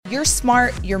You're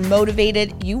smart, you're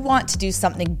motivated, you want to do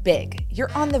something big.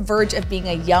 You're on the verge of being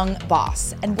a young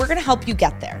boss, and we're gonna help you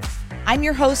get there. I'm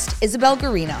your host, Isabel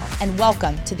Garino, and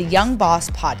welcome to the Young Boss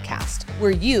Podcast,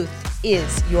 where youth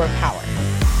is your power.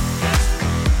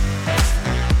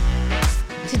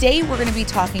 Today, we're gonna be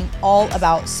talking all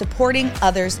about supporting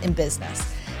others in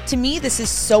business. To me, this is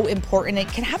so important. It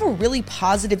can have a really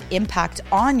positive impact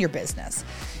on your business.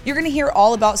 You're going to hear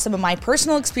all about some of my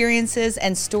personal experiences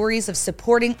and stories of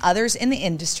supporting others in the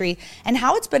industry and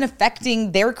how it's been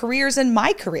affecting their careers and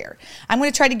my career. I'm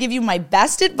going to try to give you my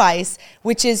best advice,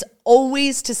 which is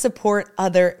always to support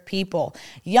other people.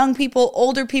 Young people,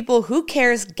 older people, who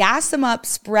cares? Gas them up,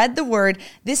 spread the word.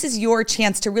 This is your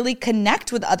chance to really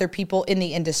connect with other people in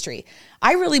the industry.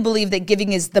 I really believe that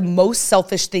giving is the most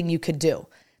selfish thing you could do.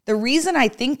 The reason I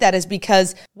think that is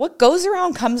because what goes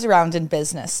around comes around in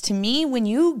business. To me, when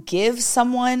you give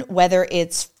someone, whether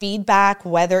it's feedback,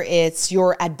 whether it's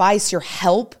your advice, your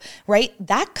help, right,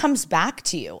 that comes back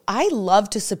to you. I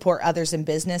love to support others in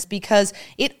business because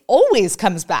it always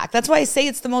comes back. That's why I say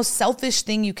it's the most selfish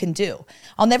thing you can do.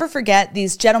 I'll never forget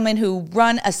these gentlemen who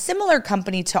run a similar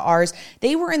company to ours.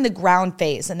 They were in the ground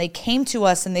phase and they came to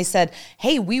us and they said,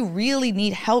 hey, we really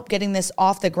need help getting this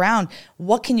off the ground.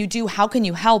 What can you do? How can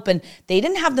you help? And they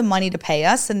didn't have the money to pay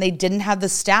us and they didn't have the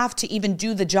staff to even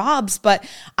do the jobs, but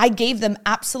I gave them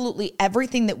absolutely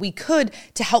everything that we could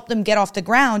to help them get off the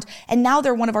ground. And now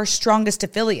they're one of our strongest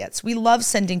affiliates. We love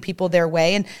sending people their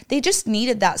way and they just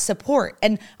needed that support.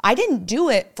 And I didn't do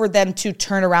it for them to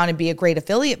turn around and be a great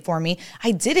affiliate for me.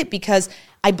 I did it because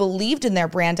I believed in their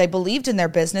brand, I believed in their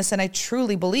business, and I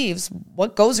truly believe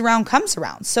what goes around comes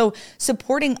around. So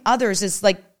supporting others is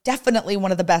definitely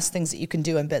one of the best things that you can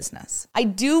do in business. I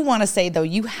do want to say though,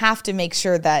 you have to make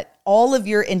sure that all of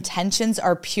your intentions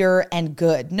are pure and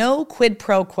good. No quid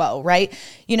pro quo, right?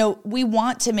 We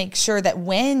want to make sure that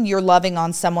when you're loving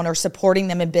on someone or supporting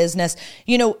them in business,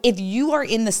 if you are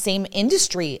in the same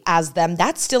industry as them,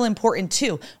 that's still important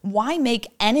too. Why make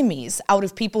enemies out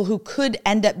of people who could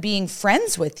end up being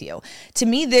friends with you? To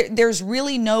me, there's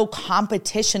really no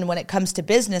competition when it comes to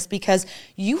business because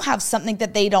you have something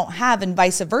that they don't have and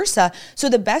vice versa. So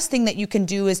the best thing that you can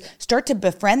do is start to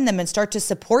befriend them and start to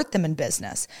support them in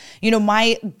business.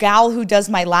 My gal who does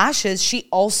my lashes, she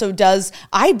also does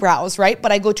eyebrows, right?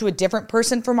 But I go to a different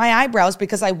person for my eyebrows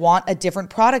because I want a different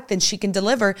product than she can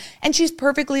deliver. And she's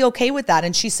perfectly okay with that.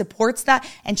 And she supports that.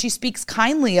 And she speaks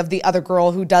kindly of the other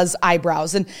girl who does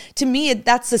eyebrows. And to me,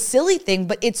 that's a silly thing,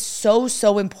 but it's so,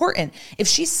 so important. If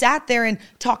she sat there and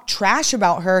talked trash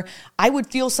about her, I would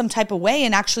feel some type of way.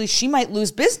 And actually, she might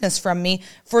lose business from me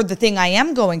for the thing I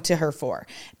am going to her for.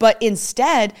 But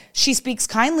instead, she speaks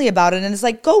kindly about it and is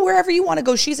like, go wherever you want to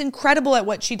go. She's incredible at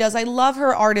what she does. I love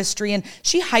her artistry and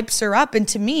she hypes her up. And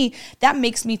to me, that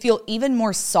makes me feel even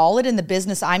more solid in the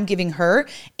business I'm giving her.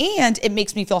 And it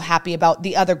makes me feel happy about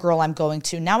the other girl I'm going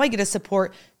to. Now I get to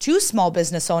support two small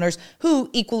business owners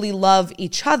who equally love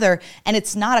each other. And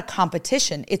it's not a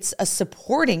competition. It's a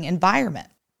supporting environment.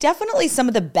 Definitely some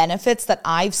of the benefits that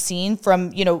I've seen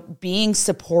from, being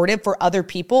supportive for other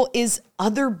people is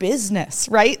other business,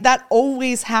 right? That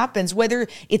always happens, whether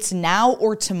it's now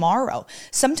or tomorrow.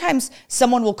 Sometimes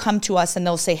someone will come to us and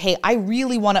they'll say, hey, I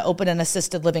really want to open an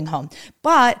assisted living home,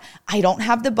 but I don't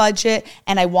have the budget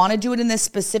and I want to do it in this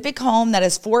specific home that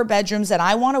has 4 bedrooms and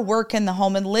I want to work in the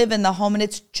home and live in the home. And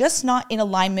it's just not in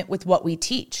alignment with what we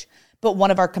teach. But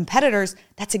one of our competitors,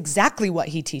 that's exactly what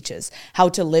he teaches, how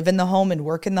to live in the home and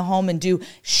work in the home and do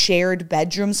shared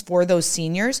bedrooms for those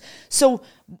seniors. So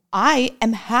I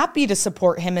am happy to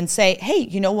support him and say, hey,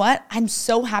 you know what? I'm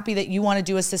so happy that you want to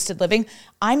do assisted living.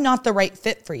 I'm not the right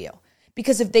fit for you.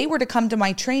 Because if they were to come to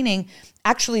my training,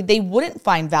 actually, they wouldn't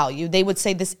find value. They would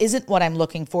say, this isn't what I'm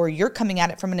looking for. You're coming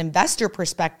at it from an investor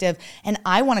perspective, and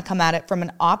I want to come at it from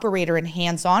an operator and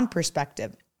hands-on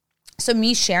perspective. So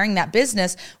me sharing that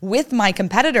business with my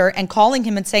competitor and calling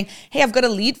him and saying, hey, I've got a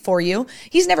lead for you.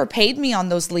 He's never paid me on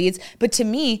those leads, but to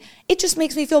me, it just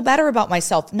makes me feel better about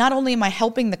myself. Not only am I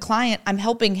helping the client, I'm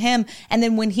helping him. And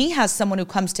then when he has someone who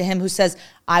comes to him who says,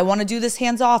 I want to do this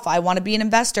hands off, I want to be an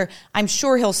investor, I'm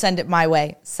sure he'll send it my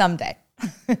way someday.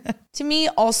 To me,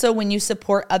 also, when you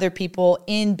support other people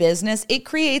in business, it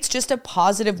creates just a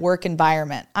positive work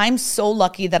environment. I'm so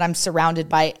lucky that I'm surrounded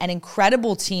by an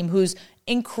incredible team who's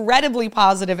incredibly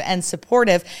positive and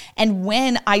supportive. And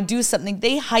when I do something,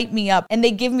 they hype me up and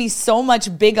they give me so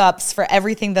much big ups for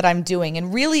everything that I'm doing.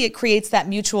 And really, it creates that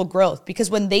mutual growth because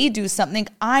when they do something,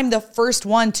 I'm the first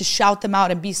one to shout them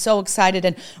out and be so excited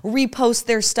and repost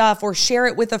their stuff or share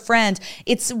it with a friend.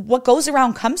 It's what goes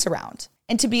around comes around.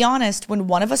 And to be honest, when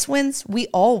one of us wins, we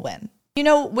all win.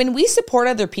 When we support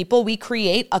other people, we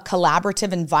create a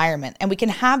collaborative environment and we can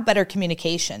have better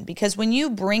communication, because when you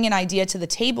bring an idea to the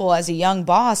table as a young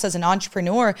boss, as an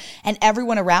entrepreneur, and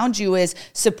everyone around you is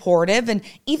supportive, and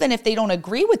even if they don't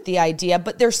agree with the idea,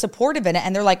 but they're supportive in it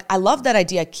and they're like, I love that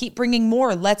idea, keep bringing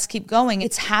more, let's keep going.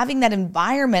 It's having that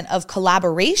environment of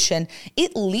collaboration.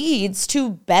 It leads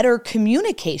to better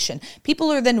communication. People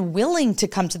are then willing to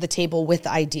come to the table with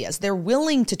ideas. They're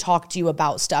willing to talk to you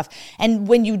about stuff. And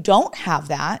when you don't have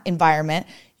that environment,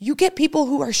 you get people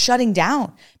who are shutting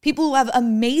down, people who have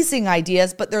amazing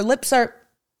ideas, but their lips are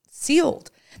sealed.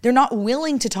 They're not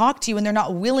willing to talk to you, and they're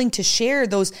not willing to share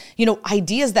those,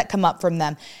 ideas that come up from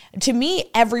them. To me,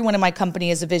 everyone in my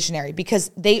company is a visionary because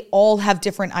they all have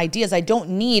different ideas. I don't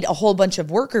need a whole bunch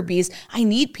of worker bees. I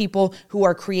need people who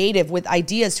are creative with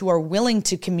ideas, who are willing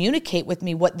to communicate with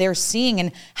me what they're seeing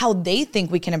and how they think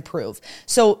we can improve.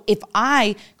 So if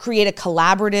I create a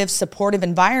collaborative, supportive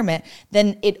environment,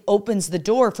 then it opens the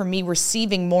door for me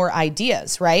receiving more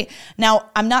ideas, right?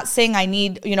 Now, I'm not saying I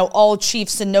need, all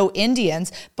chiefs and no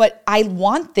Indians, but I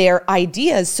want their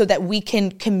ideas so that we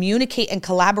can communicate and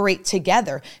collaborate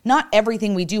together. Not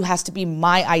everything we do has to be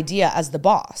my idea as the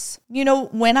boss.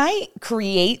 When I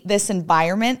create this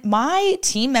environment, my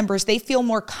team members, they feel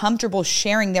more comfortable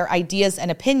sharing their ideas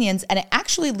and opinions, and it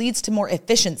actually leads to more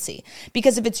efficiency.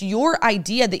 Because if it's your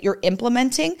idea that you're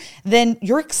implementing, then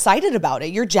you're excited about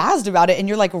it, you're jazzed about it, and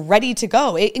you're like ready to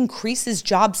go. It increases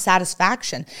job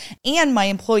satisfaction. And my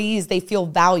employees, they feel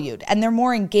valued and they're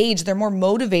more engaged, they're more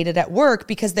motivated at work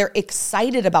because they're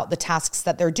excited about the tasks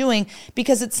that they're doing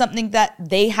because it's something that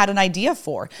they had an idea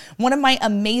for. One of my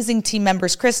amazing team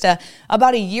members, Krista,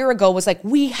 about a year ago was like,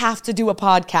 we have to do a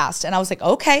podcast. And I was like,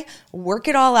 okay, work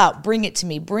it all out. Bring it to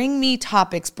me. Bring me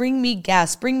topics, bring me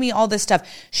guests, bring me all this stuff.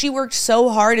 She worked so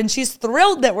hard and she's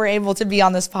thrilled that we're able to be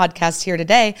on this podcast here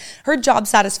today. Her job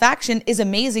satisfaction is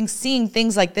amazing, seeing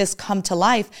things like this come to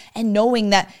life and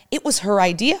knowing that it was her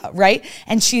idea, right?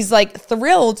 And she's like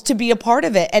thrilled to be a part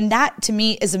of it. And that to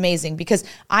me is amazing because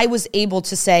I was able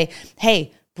to say,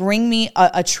 hey, bring me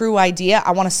a true idea.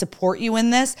 I want to support you in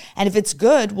this. And if it's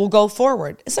good, we'll go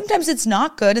forward. Sometimes it's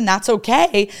not good and that's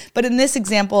okay. But in this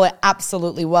example, it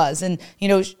absolutely was. And,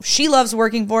 she loves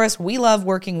working for us. We love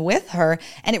working with her.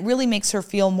 And it really makes her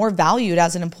feel more valued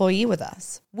as an employee with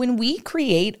us. When we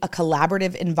create a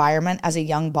collaborative environment as a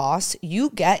young boss,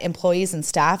 you get employees and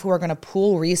staff who are going to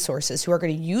pool resources, who are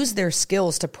going to use their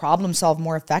skills to problem solve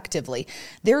more effectively.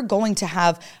 They're going to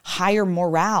have higher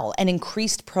morale and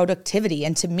increased productivity.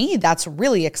 And to me, that's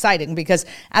really exciting because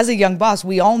as a young boss,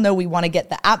 we all know we want to get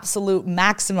the absolute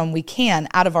maximum we can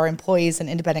out of our employees and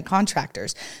independent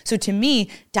contractors. So to me,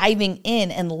 diving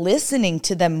in and listening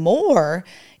to them more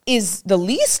is the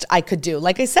least I could do.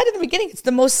 Like I said in the beginning, it's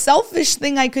the most selfish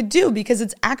thing I could do because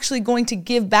it's actually going to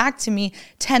give back to me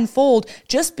tenfold.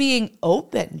 Just being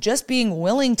open, just being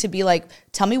willing to be like,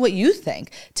 tell me what you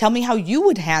think. Tell me how you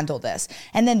would handle this.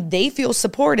 And then they feel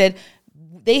supported.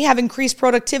 They have increased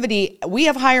productivity. We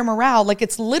have higher morale. Like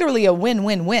it's literally a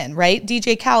win-win-win, right?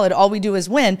 DJ Khaled, all we do is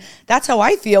win. That's how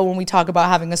I feel when we talk about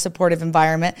having a supportive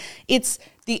environment. It's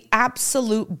the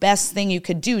absolute best thing you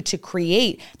could do to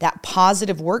create that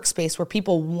positive workspace where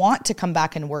people want to come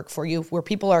back and work for you, where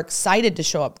people are excited to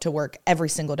show up to work every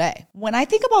single day. When I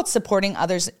think about supporting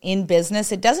others in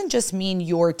business, it doesn't just mean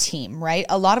your team, right?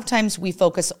 A lot of times we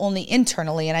focus only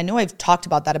internally, and I know I've talked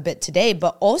about that a bit today,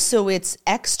 but also it's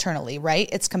externally, right?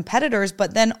 It's competitors,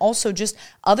 but then also just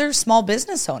other small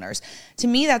business owners. To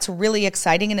me, that's really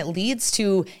exciting, and it leads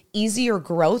to easier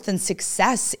growth and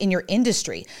success in your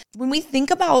industry. When we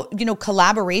think about,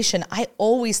 collaboration, I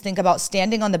always think about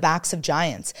standing on the backs of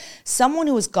giants. Someone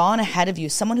who has gone ahead of you,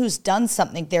 someone who's done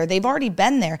something there, they've already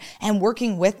been there, and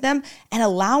working with them and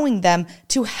allowing them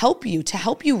to help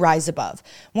you rise above.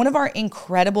 One of our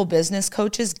incredible business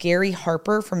coaches, Gary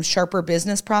Harper from Sharper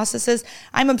Business Processes,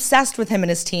 I'm obsessed with him and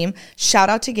his team. Shout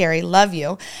out to Gary, love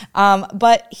you.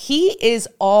 But he is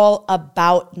all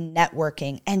about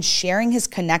networking and sharing his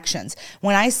connections.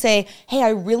 When I say, hey, I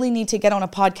really need to get on a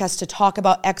podcast to talk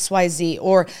about XYZ,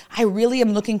 or I really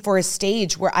am looking for a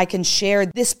stage where I can share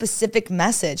this specific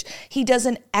message, he does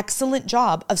an excellent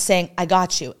job of saying, I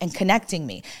got you, and connecting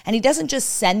me. And he doesn't just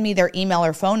send me their email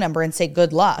or phone number and say,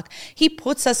 good luck. He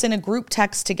puts us in a group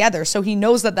text together so he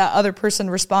knows that that other person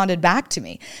responded back to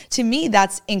me. To me,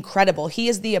 that's incredible. He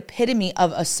is the epitome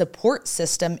of a support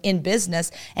system in business,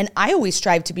 and I always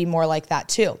strive to be more like that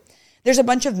too. There's a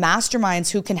bunch of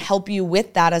masterminds who can help you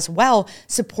with that as well,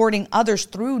 supporting others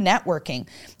through networking.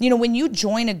 When you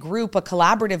join a group, a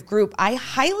collaborative group, I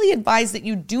highly advise that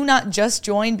you do not just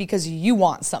join because you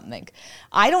want something.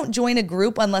 I don't join a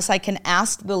group unless I can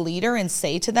ask the leader and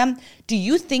say to them, do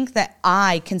you think that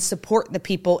I can support the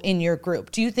people in your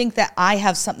group? Do you think that I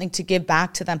have something to give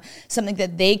back to them, something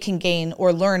that they can gain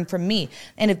or learn from me?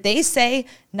 And if they say,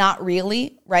 not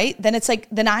really, right? Then it's like,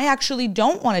 then I actually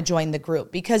don't want to join the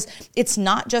group, because it's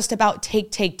not just about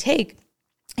take.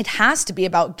 It has to be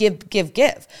about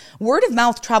give. Word of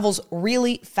mouth travels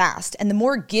really fast. And the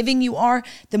more giving you are,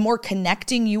 the more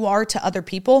connecting you are to other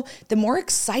people, the more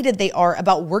excited they are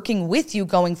about working with you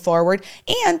going forward,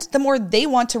 and the more they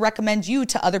want to recommend you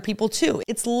to other people too.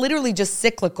 It's literally just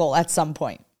cyclical at some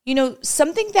point.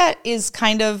 Something that is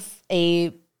kind of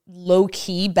a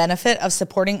low-key benefit of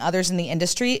supporting others in the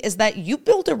industry is that you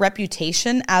build a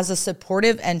reputation as a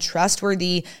supportive and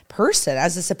trustworthy person,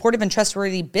 as a supportive and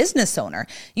trustworthy business owner.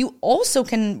 You also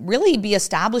can really be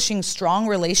establishing strong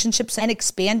relationships and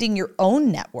expanding your own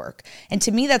network. And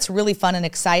to me, that's really fun and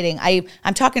exciting.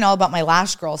 I'm talking all about my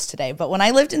lash girls today, but when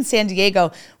I lived in San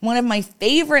Diego, one of my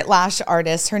favorite lash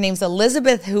artists, her name's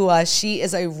Elizabeth Hua. She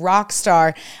is a rock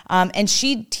star, and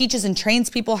she teaches and trains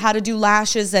people how to do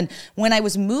lashes. And when I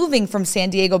was moving from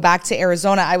San Diego back to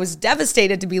Arizona, I was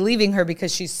devastated to be leaving her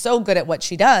because she's so good at what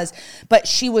she does. But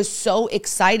she was so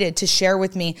excited to share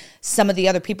with me some of the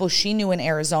other people she knew in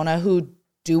Arizona who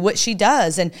do what she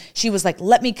does. And she was like,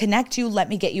 let me connect you. Let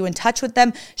me get you in touch with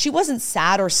them. She wasn't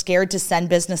sad or scared to send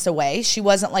business away. She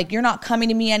wasn't like, you're not coming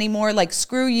to me anymore. Like,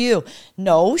 screw you.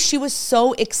 No, she was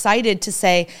so excited to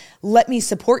say, let me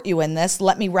support you in this.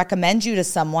 Let me recommend you to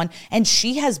someone. And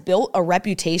she has built a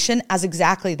reputation as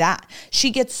exactly that. She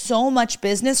gets so much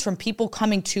business from people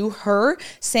coming to her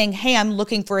saying, hey, I'm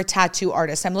looking for a tattoo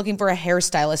artist. I'm looking for a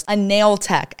hairstylist, a nail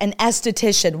tech, an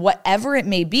esthetician, whatever it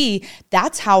may be.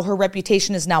 That's how her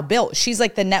reputation is now built. She's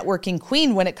like the networking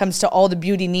queen when it comes to all the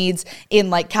beauty needs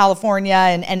in like California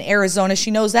and Arizona.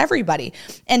 She knows everybody.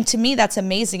 And to me, that's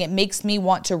amazing. It makes me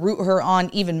want to root her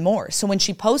on even more. So when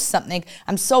she posts something,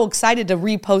 I'm so excited to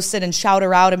repost it and shout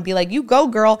her out and be like, you go,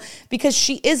 girl, because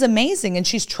she is amazing and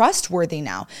she's trustworthy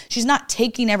now. She's not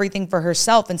taking everything for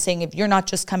herself and saying, if you're not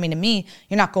just coming to me,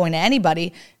 you're not going to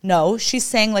anybody. No, she's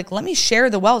saying like, let me share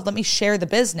the wealth, let me share the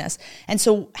business. And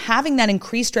so having that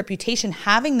increased reputation,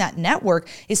 having that network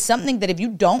is something that if you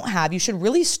don't have, you should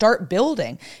really start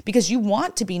building, because you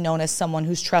want to be known as someone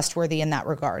who's trustworthy in that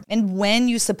regard. And when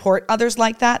you support others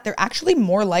like that, they're actually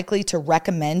more likely to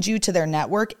recommend you to their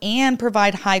network and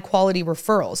provide high quality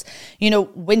referrals.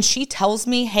 When she tells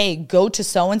me, hey, go to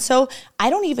so-and-so, I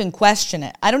don't even question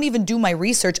it. I don't even do my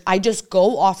research. I just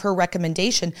go off her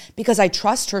recommendation because I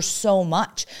trust her so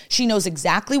much. She knows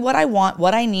exactly what I want,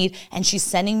 what I need, and she's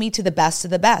sending me to the best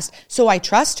of the best. So I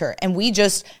trust her, and we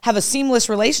just have a seamless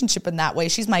relationship in that way.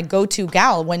 She's my go-to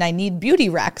gal when I need beauty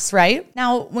recs, right?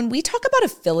 Now, when we talk about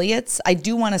affiliates, I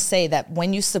do want to say that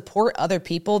when you support other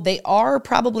people, they are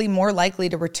probably more likely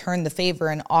to return the favor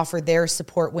and offer their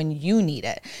support when you need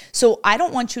it. So I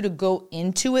don't want you to go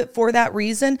into it for that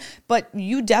reason, but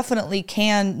you definitely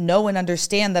can know and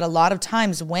understand that a lot of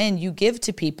times when you give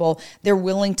to people, they're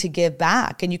willing to give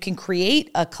back, and you can create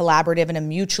a collaborative and a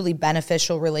mutually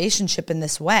beneficial relationship in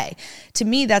this way. To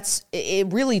me,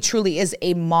 it really truly is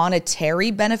a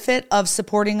monetary benefit of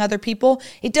supporting other people.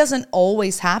 It doesn't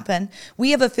always happen.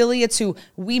 We have affiliates who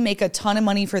we make a ton of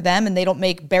money for them and they don't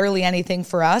make barely anything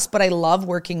for us, but I love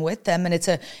working with them, and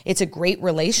it's a great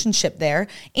relationship there,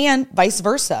 and vice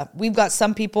versa. We've got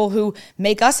some people who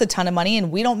make us a ton of money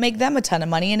and we don't make them a ton of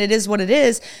money, and it is what it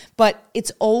is, but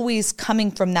it's always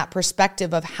coming from that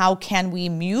perspective of how can we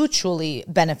mutually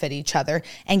benefit each other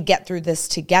and get through this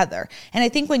together. And I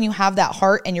think when you have that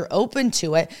heart and you're open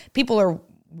to it, people are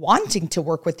wanting to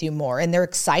work with you more, and they're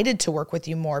excited to work with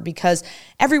you more, because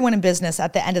everyone in business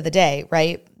at the end of the day,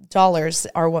 right? Dollars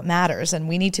are what matters, and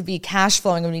we need to be cash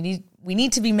flowing, and we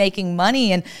need to be making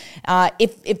money. And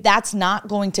if that's not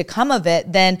going to come of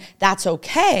it, then that's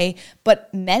okay.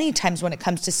 But many times when it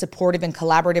comes to supportive and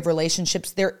collaborative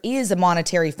relationships, there is a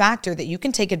monetary factor that you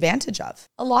can take advantage of.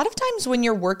 A lot of times when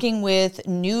you're working with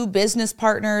new business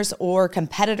partners or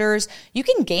competitors, you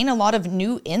can gain a lot of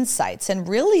new insights and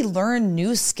really learn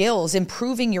new skills,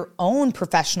 improving your own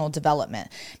professional development.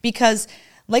 Because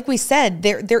like we said,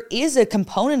 there is a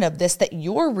component of this that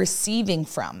you're receiving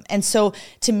from. And so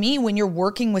to me, when you're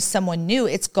working with someone new,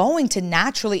 it's going to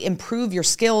naturally improve your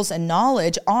skills and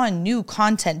knowledge on new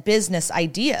content business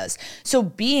ideas. So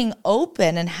being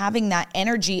open and having that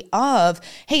energy of,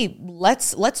 hey,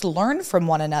 let's learn from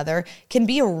one another can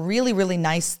be a really, really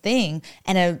nice thing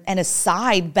and a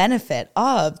side benefit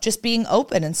of just being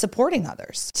open and supporting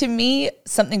others. To me,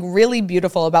 something really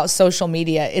beautiful about social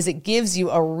media is it gives you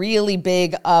a really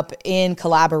big up in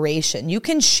collaboration. You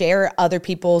can share other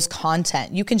people's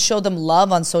content. You can show them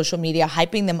love on social media,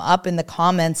 hyping them up in the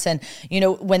comments. And,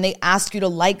 when they ask you to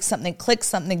like something, click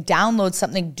something, download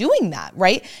something, doing that,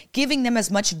 right? Giving them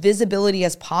as much visibility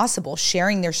as possible,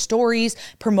 sharing their stories,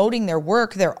 promoting their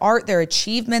work, their art, their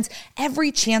achievements,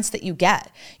 every chance that you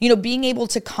get. Being able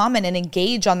to comment and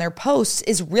engage on their posts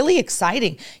is really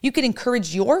exciting. You can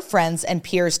encourage your friends and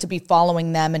peers to be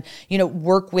following them and,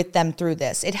 work with them through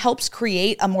this. It helps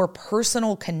create a more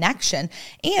personal connection,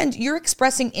 and you're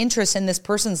expressing interest in this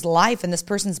person's life and this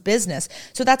person's business.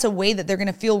 So that's a way that they're going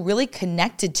to feel really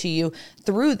connected to you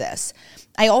through this.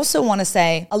 I also want to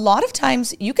say a lot of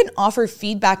times you can offer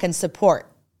feedback and support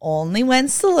only when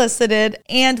solicited.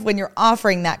 And when you're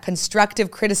offering that constructive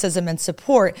criticism and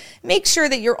support, make sure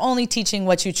that you're only teaching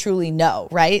what you truly know,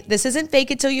 right? This isn't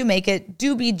fake it till you make it.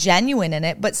 Do be genuine in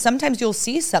it. But sometimes you'll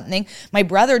see something. My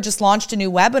brother just launched a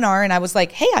new webinar and I was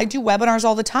like, hey, I do webinars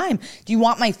all the time. Do you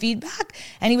want my feedback?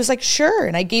 And he was like, sure.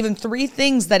 And I gave him 3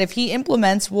 things that if he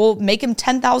implements will make him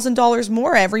 $10,000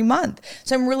 more every month.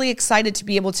 So I'm really excited to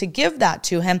be able to give that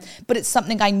to him, but it's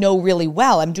something I know really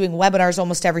well. I'm doing webinars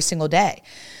almost every single day.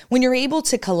 When you're able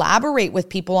to collaborate with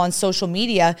people on social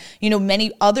media,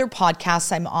 many other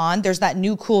podcasts I'm on, there's that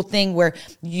new cool thing where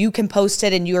you can post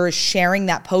it and you're sharing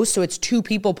that post. So it's 2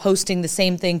 people posting the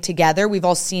same thing together. We've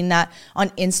all seen that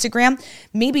on Instagram.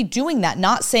 Maybe doing that,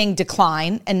 not saying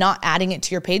decline and not adding it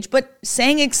to your page, but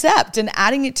saying accept and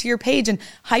adding it to your page and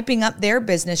hyping up their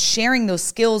business, sharing those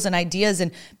skills and ideas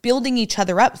and building each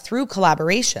other up through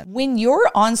collaboration. When you're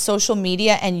on social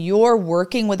media and you're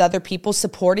working with other people,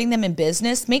 supporting them in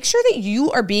business, make sure that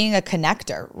you are being a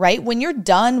connector, right? When you're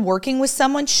done working with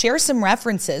someone, share some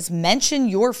references, mention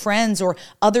your friends or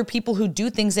other people who do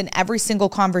things in every single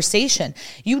conversation.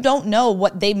 You don't know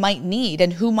what they might need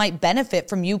and who might benefit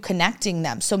from you connecting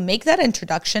them. So make that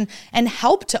introduction and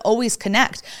help to always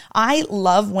connect. I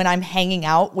love when I'm hanging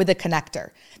out with a connector,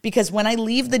 because when I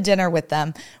leave the dinner with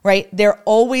them, right, they're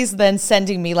always then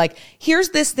sending me like, here's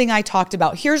this thing I talked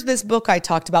about. Here's this book I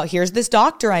talked about. Here's this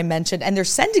doctor I mentioned. And they're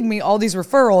sending me all these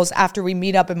referrals after we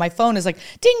meet up, and my phone is like,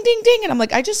 ding, ding, ding. And I'm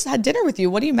like, I just had dinner with you.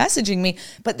 What are you messaging me?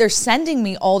 But they're sending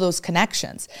me all those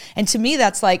connections. And to me,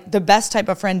 that's like the best type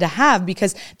of friend to have,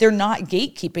 because they're not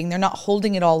gatekeeping. They're not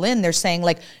holding it all in. They're saying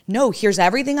like, no, here's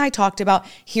everything I talked about.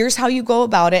 Here's how you go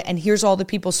about it. And here's all the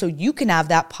people so you can have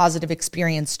that positive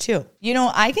experience too.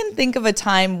 I can think of a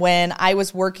time when I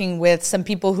was working with some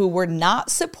people who were not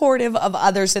supportive of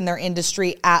others in their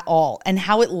industry at all, and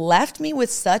how it left me with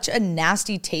such a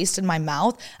nasty taste in my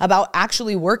mouth about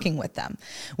actually working with them.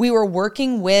 We were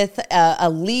working with a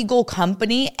legal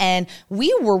company, and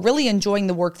we were really enjoying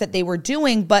the work that they were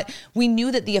doing, but we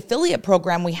knew that the affiliate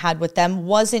program we had with them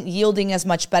wasn't yielding as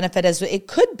much benefit as it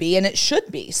could be and it should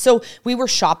be. So we were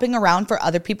shopping around for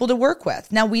other people to work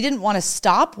with. Now, we didn't want to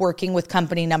stop working with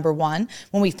company number 1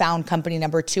 when we found company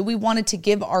number 2. We wanted to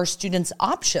give our students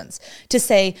options to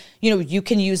say, you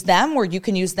can use them or you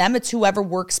can use them. It's whoever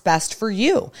works best for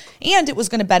you. And it was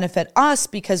going to benefit us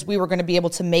because we were going to be able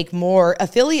to make more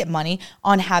affiliate money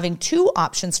on having 2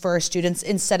 options for our students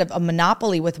instead of a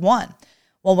monopoly with 1.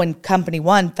 Well, when company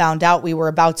 1 found out we were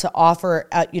about to offer,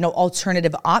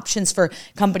 alternative options for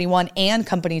company 1 and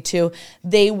company 2,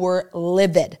 they were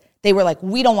livid. They were like,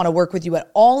 we don't want to work with you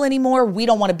at all anymore. We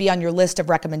don't want to be on your list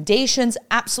of recommendations.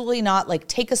 Absolutely not. Like,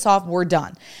 take us off. We're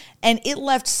done. And it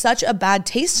left such a bad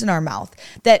taste in our mouth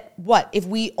that if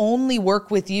we only work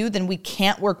with you, then we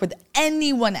can't work with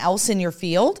anyone else in your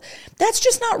field? That's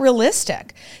just not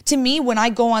realistic. To me, when I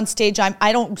go on stage,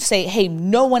 I don't say, hey,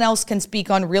 no one else can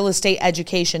speak on real estate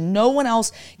education. No one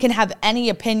else can have any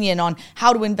opinion on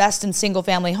how to invest in single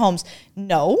family homes.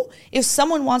 No, if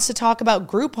someone wants to talk about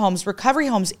group homes, recovery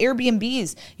homes,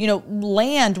 Airbnbs,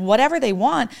 land, whatever they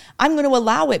want, I'm going to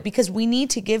allow it, because we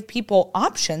need to give people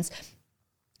options.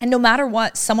 And no matter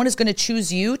what, someone is going to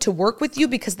choose you to work with you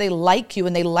because they like you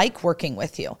and they like working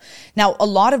with you. Now, a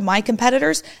lot of my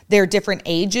competitors, they're different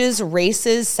ages,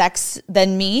 races, sex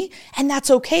than me. And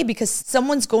that's okay, because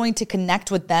someone's going to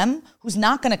connect with them who's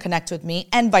not going to connect with me,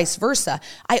 and vice versa.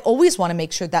 I always want to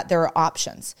make sure that there are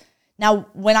options. Now,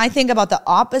 when I think about the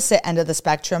opposite end of the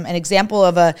spectrum, an example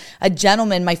of a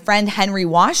gentleman, my friend Henry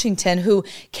Washington, who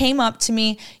came up to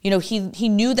me, he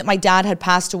knew that my dad had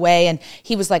passed away, and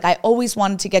he was like, I always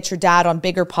wanted to get your dad on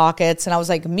Bigger Pockets. And I was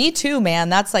like, me too, man.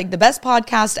 That's like the best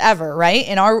podcast ever, right?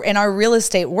 In our real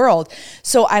estate world.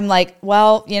 So I'm like,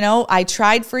 well, I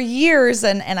tried for years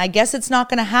and I guess it's not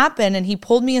going to happen. And he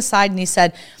pulled me aside and he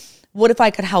said, what if I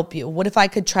could help you? What if I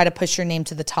could try to push your name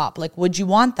to the top? Like, would you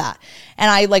want that?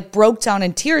 And I broke down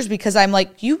in tears because I'm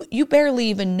like, you barely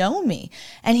even know me.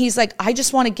 And he's like, I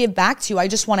just want to give back to you. I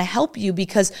just want to help you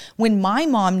because when my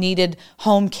mom needed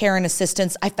home care and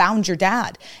assistance, I found your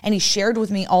dad. And he shared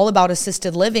with me all about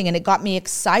assisted living, and it got me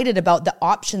excited about the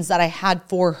options that I had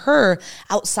for her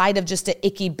outside of just an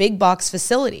icky big box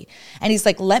facility. And he's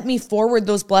like, let me forward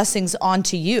those blessings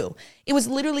onto you. It was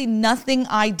literally nothing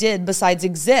I did besides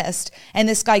exist. And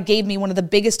this guy gave me one of the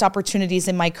biggest opportunities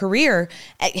in my career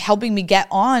at helping me get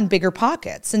on Bigger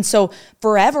Pockets. And so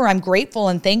forever, I'm grateful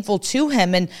and thankful to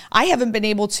him. And I haven't been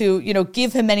able to,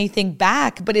 give him anything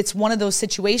back, but it's one of those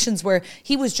situations where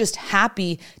he was just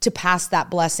happy to pass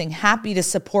that blessing, happy to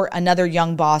support another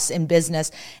young boss in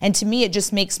business. And to me, it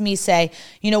just makes me say,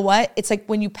 you know what? It's like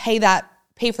when you pay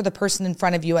for the person in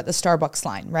front of you at the Starbucks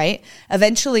line, right?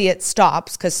 Eventually it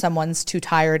stops because someone's too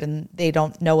tired and they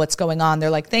don't know what's going on. They're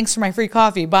like, thanks for my free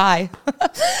coffee, bye.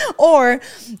 Or,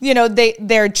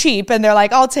 they're cheap and they're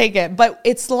like, I'll take it. But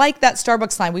it's like that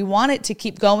Starbucks line. We want it to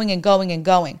keep going and going and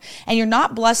going. And you're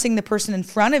not blessing the person in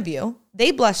front of you. They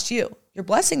blessed you. You're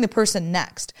blessing the person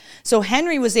next. So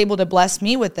Henry was able to bless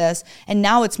me with this. And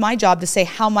now it's my job to say,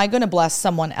 how am I going to bless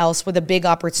someone else with a big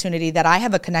opportunity that I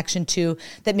have a connection to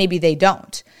that maybe they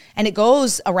don't? And it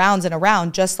goes around and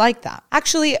around just like that.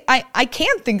 Actually, I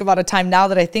can't think about a time now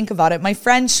that I think about it. My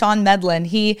friend Sean Medlin,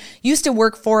 he used to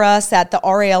work for us at the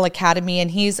RAL Academy,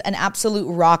 and he's an absolute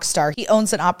rock star. He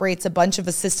owns and operates a bunch of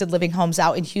assisted living homes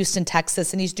out in Houston,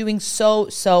 Texas, and he's doing so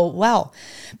well.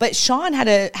 But Sean had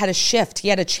a shift. He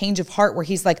had a change of heart where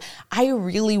he's like, I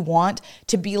really want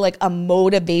to be like a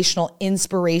motivational,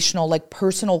 inspirational,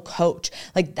 personal coach.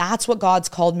 That's what God's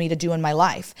called me to do in my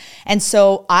life. And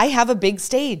so I have a big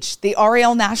stage, the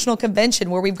RAL National Convention,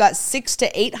 where we've got 600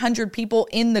 to 800 people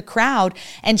in the crowd.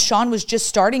 And Sean was just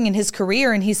starting in his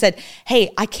career. And he said,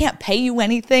 hey, I can't pay you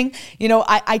anything.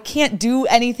 I can't do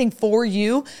anything for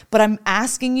you, but I'm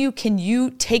asking you, can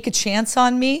you take a chance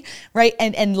on me, right?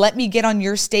 And let me get on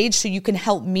your stage so you can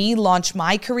help me launch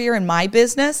my career and my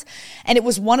business. And it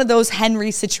was one of those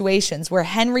Henry situations where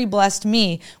Henry blessed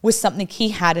me with something he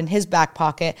had in his back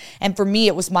pocket. And for me,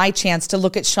 it was my chance to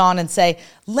look at Sean and say,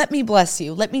 let me bless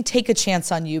you. Let me take a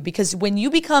chance on you, because when you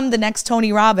become the next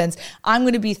Tony Robbins, I'm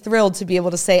going to be thrilled to be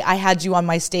able to say I had you on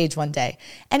my stage one day.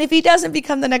 And if he doesn't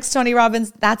become the next Tony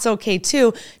Robbins, that's okay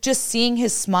too. Just seeing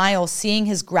his smile, seeing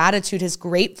his gratitude, his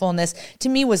gratefulness to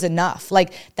me was enough.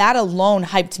 That alone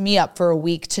hyped me up for a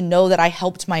week to know that I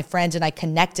helped my friend and I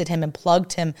connected him and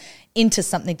plugged him into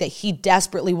something that he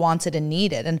desperately wanted and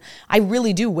needed. And I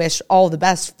really do wish all the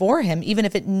best for him, even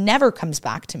if it never comes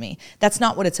back to me. That's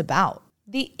not what it's about.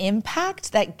 The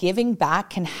impact that giving back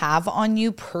can have on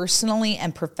you personally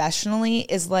and professionally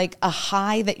is like a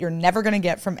high that you're never going to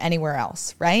get from anywhere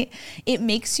else, right? It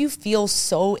makes you feel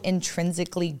so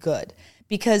intrinsically good.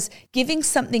 Because giving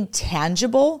something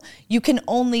tangible, you can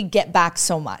only get back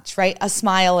so much, right? A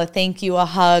smile, a thank you, a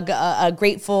hug, a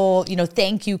grateful,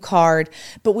 thank you card.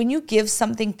 But when you give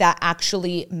something that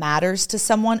actually matters to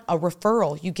someone, a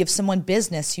referral, you give someone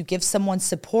business, you give someone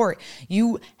support,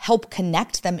 you help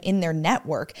connect them in their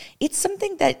network. It's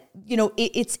something that,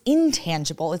 it's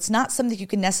intangible. It's not something you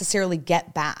can necessarily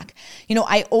get back.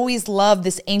 I always love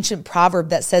this ancient proverb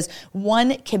that says,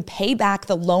 one can pay back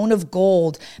the loan of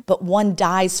gold, but one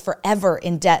dies forever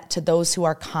in debt to those who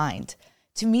are kind.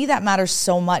 To me, that matters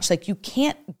so much. You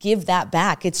can't give that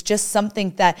back. It's just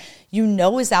something that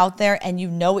is out there, and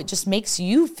it just makes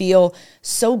you feel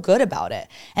so good about it.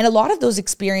 And a lot of those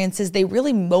experiences, they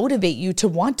really motivate you to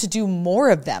want to do more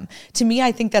of them. To me,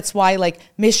 I think that's why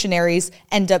missionaries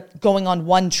end up going on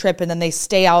one trip and then they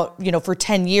stay out, for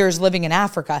 10 years living in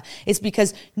Africa. It's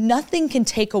because nothing can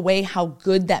take away how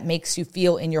good that makes you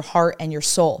feel in your heart and your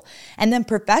soul. And then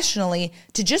professionally,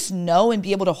 to just know and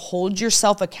be able to hold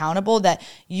yourself accountable that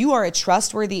you are a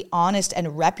trustworthy, honest,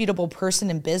 and reputable person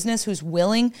in business who's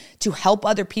willing to help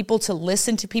other people, to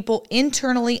listen to people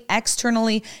internally,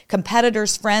 externally,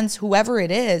 competitors, friends, whoever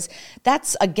it is.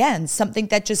 That's, again, something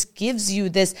that just gives you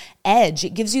this edge.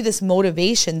 It gives you this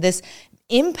motivation, this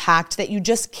impact that you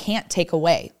just can't take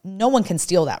away. No one can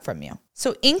steal that from you.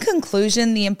 So in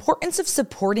conclusion, the importance of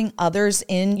supporting others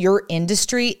in your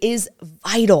industry is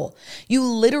vital. You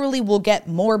literally will get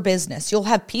more business. You'll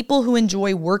have people who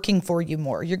enjoy working for you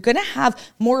more. You're going to have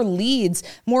more leads,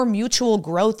 more mutual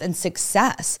growth and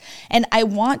success. And I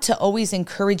want to always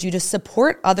encourage you to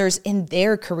support others in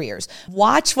their careers.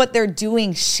 Watch what they're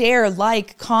doing, share,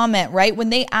 like, comment, right? When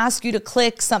they ask you to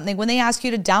click something, when they ask you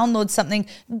to download something,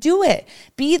 do it.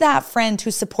 Be that friend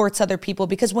who supports other people,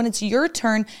 because when it's your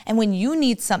turn and when you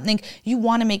need something, you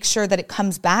want to make sure that it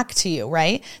comes back to you,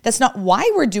 right? That's not why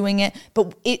we're doing it,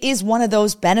 but it is one of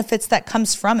those benefits that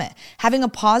comes from it. Having a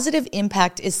positive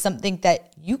impact is something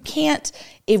that you can't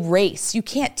erase. You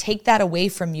can't take that away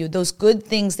from you. Those good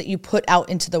things that you put out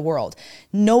into the world,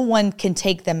 no one can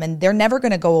take them, and they're never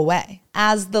going to go away.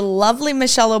 As the lovely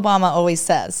Michelle Obama always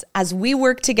says, as we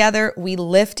work together, we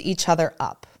lift each other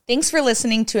up. Thanks for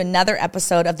listening to another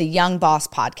episode of the Young Boss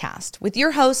Podcast with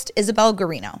your host, Isabel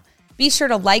Guarino. Be sure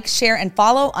to like, share, and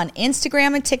follow on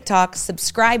Instagram and TikTok,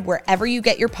 subscribe wherever you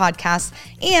get your podcasts,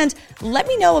 and let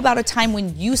me know about a time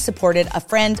when you supported a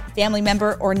friend, family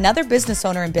member, or another business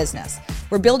owner in business.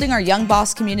 We're building our Young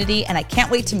Boss community, and I can't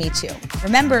wait to meet you.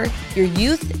 Remember, your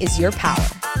youth is your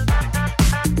power.